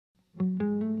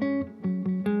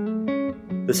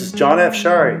This is John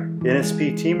Afshari,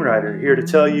 NSP team rider, here to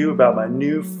tell you about my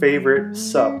new favorite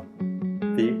sub,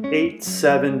 the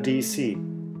 8.7 DC.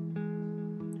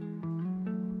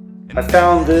 I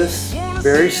found this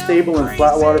very stable in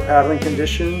flat water paddling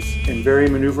conditions and very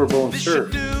maneuverable in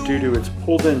surf due to its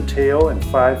pulled-in tail and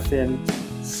 5-fin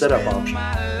setup option.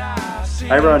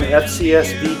 I run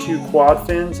FCS V2 quad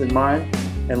fins in mine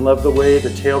and love the way the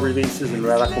tail releases in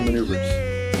radical maneuvers.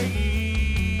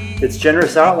 Its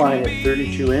generous outline at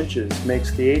 32 inches makes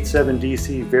the 8.7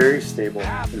 DC very stable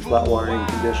in flat watering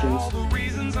conditions,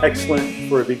 excellent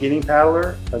for a beginning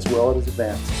paddler as well as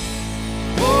advanced.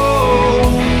 Whoa,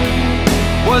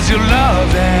 was your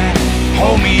love that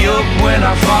hold me up when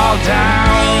I fall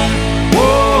down?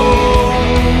 Whoa,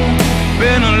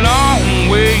 been a long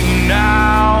way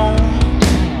now.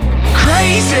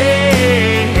 Crazy.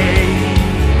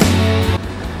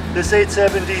 This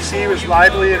 8.7 DC was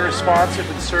lively and responsive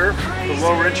in surf. The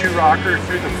low Rinchu rocker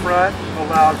through the front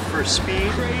allowed for speed.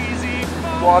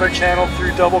 Water channel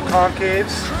through double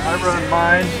concaves. I run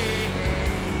mine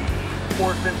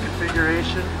 4-fin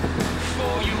configuration.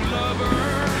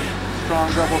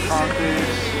 Strong double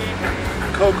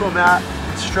concaves. Cocoa mat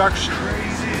construction.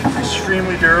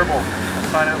 Extremely durable. I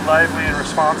find it lively and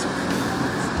responsive.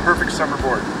 Perfect summer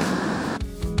board.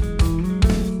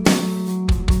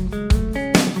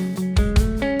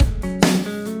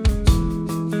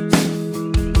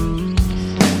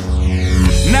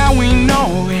 Now we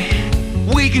know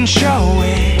it, we can show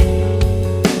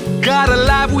it. Got a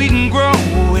life we can grow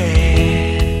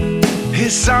it.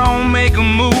 His song make a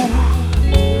move.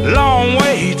 Long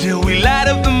way till we light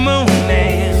up the moon.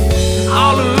 And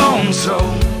all alone, so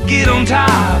get on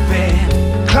top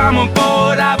and climb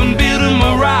aboard.